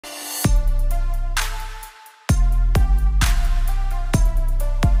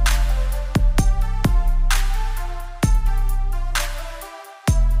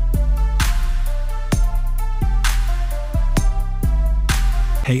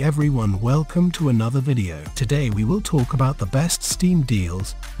Hey everyone, welcome to another video. Today we will talk about the best Steam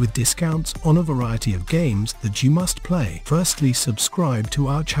deals with discounts on a variety of games that you must play. Firstly, subscribe to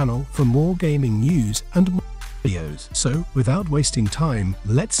our channel for more gaming news and more videos. So, without wasting time,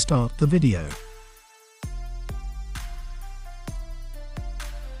 let's start the video.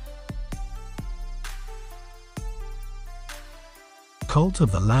 Cult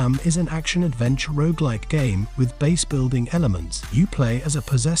of the Lamb is an action-adventure roguelike game with base-building elements. You play as a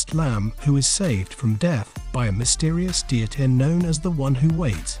possessed lamb who is saved from death by a mysterious deity known as the One Who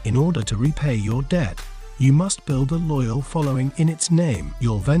Waits. In order to repay your debt, you must build a loyal following in its name.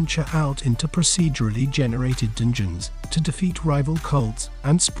 You'll venture out into procedurally generated dungeons to defeat rival cults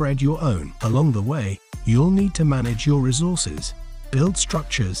and spread your own. Along the way, you'll need to manage your resources, build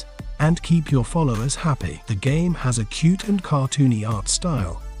structures, and keep your followers happy. The game has a cute and cartoony art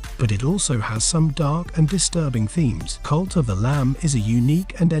style, but it also has some dark and disturbing themes. Cult of the Lamb is a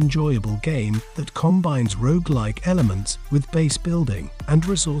unique and enjoyable game that combines roguelike elements with base building and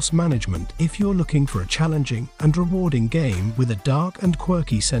resource management. If you're looking for a challenging and rewarding game with a dark and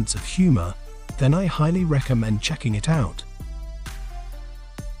quirky sense of humor, then I highly recommend checking it out.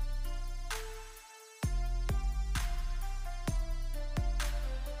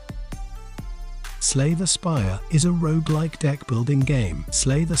 Slay the Spire is a roguelike deck-building game.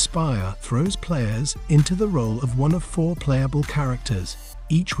 Slay the Spire throws players into the role of one of 4 playable characters,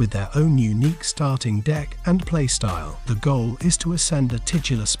 each with their own unique starting deck and playstyle. The goal is to ascend a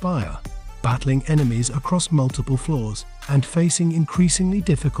titular spire, battling enemies across multiple floors and facing increasingly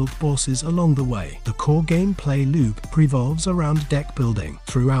difficult bosses along the way. The core gameplay loop revolves around deck building.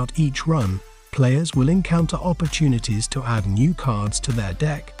 Throughout each run, players will encounter opportunities to add new cards to their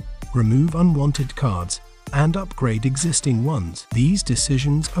deck, remove unwanted cards, and upgrade existing ones. These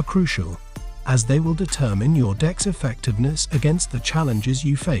decisions are crucial, as they will determine your deck's effectiveness against the challenges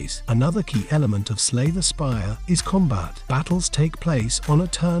you face. Another key element of Slay the Spire is combat. Battles take place on a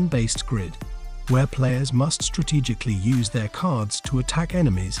turn-based grid, where players must strategically use their cards to attack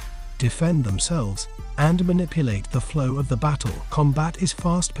enemies, defend themselves, and manipulate the flow of the battle. Combat is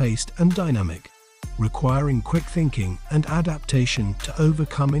fast-paced and dynamic, requiring quick thinking and adaptation to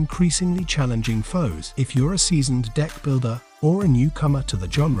overcome increasingly challenging foes. If you're a seasoned deck builder or a newcomer to the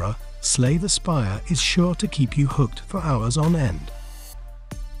genre, Slay the Spire is sure to keep you hooked for hours on end.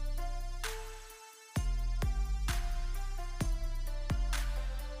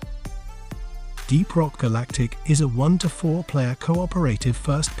 Deep Rock Galactic is a 1-to-4 player cooperative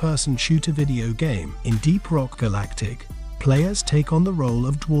first-person shooter video game. In Deep Rock Galactic, players take on the role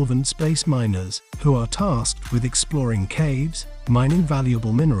of dwarven space miners who are tasked with exploring caves, mining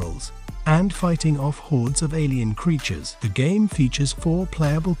valuable minerals, and fighting off hordes of alien creatures. The game features 4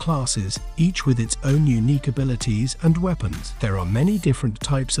 playable classes, each with its own unique abilities and weapons. There are many different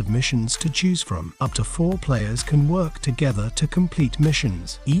types of missions to choose from. Up to 4 players can work together to complete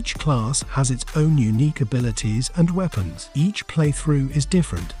missions. Each class has its own unique abilities and weapons. Each playthrough is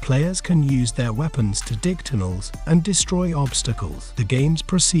different. Players can use their weapons to dig tunnels and destroy obstacles. The game's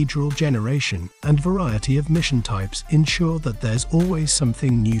procedural generation and variety of mission types ensure that there's always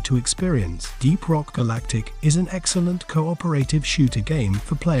something new to experience. Deep Rock Galactic is an excellent cooperative shooter game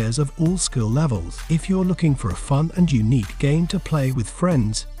for players of all skill levels. If you're looking for a fun and unique game to play with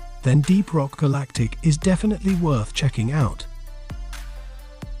friends, then Deep Rock Galactic is definitely worth checking out.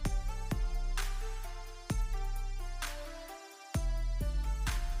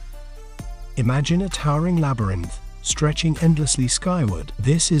 Imagine a towering labyrinth, stretching endlessly skyward.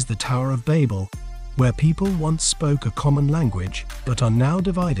 This is the Tower of Babel, where people once spoke a common language, but are now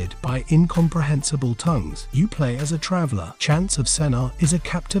divided by incomprehensible tongues. You play as a traveler. Chants of Sennaar is a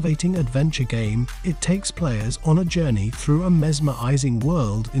captivating adventure game. It takes players on a journey through a mesmerizing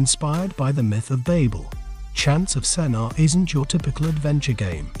world inspired by the myth of Babel. Chants of Sennaar isn't your typical adventure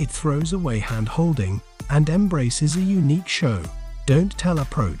game. It throws away hand-holding and embraces a unique show don't tell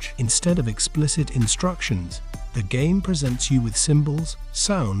approach. Instead of explicit instructions, the game presents you with symbols,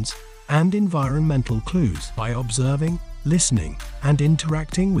 sounds, and environmental clues. By observing, listening, and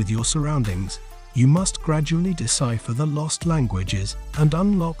interacting with your surroundings, you must gradually decipher the lost languages and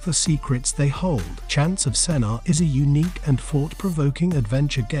unlock the secrets they hold. Chants of Sennaar is a unique and thought-provoking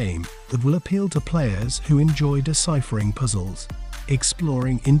adventure game that will appeal to players who enjoy deciphering puzzles,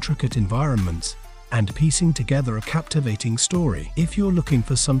 exploring intricate environments, and piecing together a captivating story. If you're looking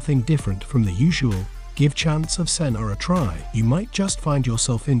for something different from the usual, give Chants of Sennaar a try. You might just find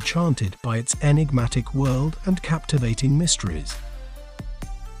yourself enchanted by its enigmatic world and captivating mysteries.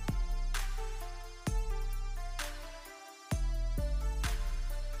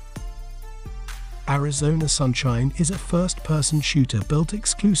 Arizona Sunshine is a first-person shooter built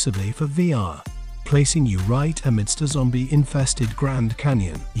exclusively for VR. Placing you right amidst a zombie-infested Grand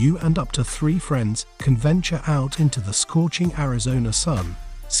Canyon, you and up to 3 friends can venture out into the scorching Arizona sun,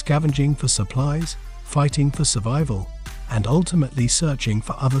 scavenging for supplies, fighting for survival, and ultimately searching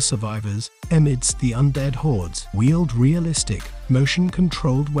for other survivors amidst the undead hordes. Wield realistic,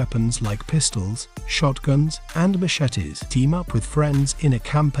 motion-controlled weapons like pistols, shotguns, and machetes. Team up with friends in a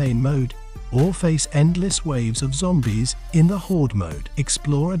campaign mode, or face endless waves of zombies in the horde mode.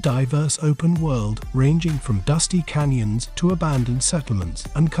 Explore a diverse open world ranging from dusty canyons to abandoned settlements.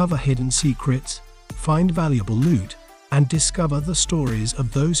 Uncover hidden secrets, find valuable loot, and discover the stories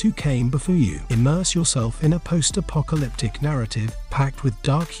of those who came before you. Immerse yourself in a post-apocalyptic narrative packed with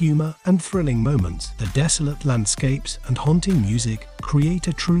dark humor and thrilling moments. The desolate landscapes and haunting music create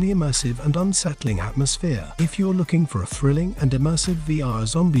a truly immersive and unsettling atmosphere. If you're looking for a thrilling and immersive VR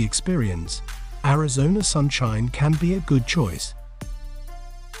zombie experience, Arizona Sunshine can be a good choice.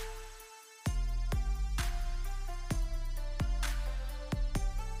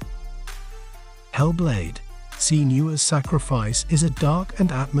 HellBlade: Senua's Sacrifice is a dark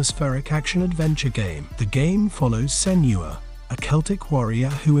and atmospheric action-adventure game. The game follows Senua, a Celtic warrior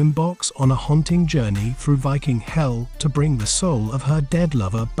who embarks on a haunting journey through Viking hell to bring the soul of her dead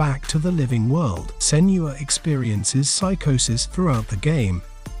lover back to the living world. Senua experiences psychosis throughout the game,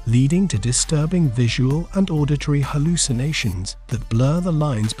 leading to disturbing visual and auditory hallucinations that blur the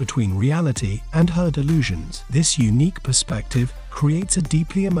lines between reality and her delusions. This unique perspective creates a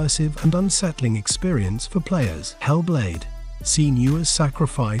deeply immersive and unsettling experience for players. HellBlade: Senua's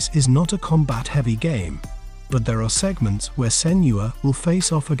Sacrifice is not a combat-heavy game, but there are segments where Senua will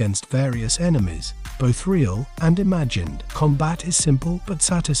face off against various enemies, both real and imagined. Combat is simple but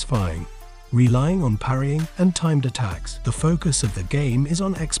satisfying, relying on parrying and timed attacks. The focus of the game is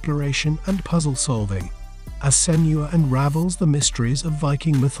on exploration and puzzle solving, as Senua unravels the mysteries of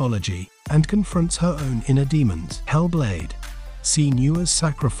Viking mythology and confronts her own inner demons. HellBlade: Senua's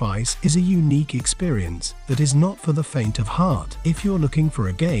Sacrifice is a unique experience that is not for the faint of heart. If you're looking for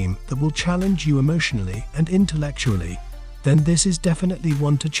a game that will challenge you emotionally and intellectually, then this is definitely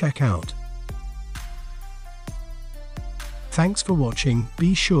one to check out. Thanks for watching.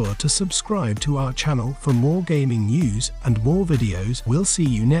 Be sure to subscribe to our channel for more gaming news and more videos. We'll see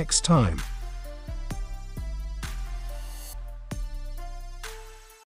you next time.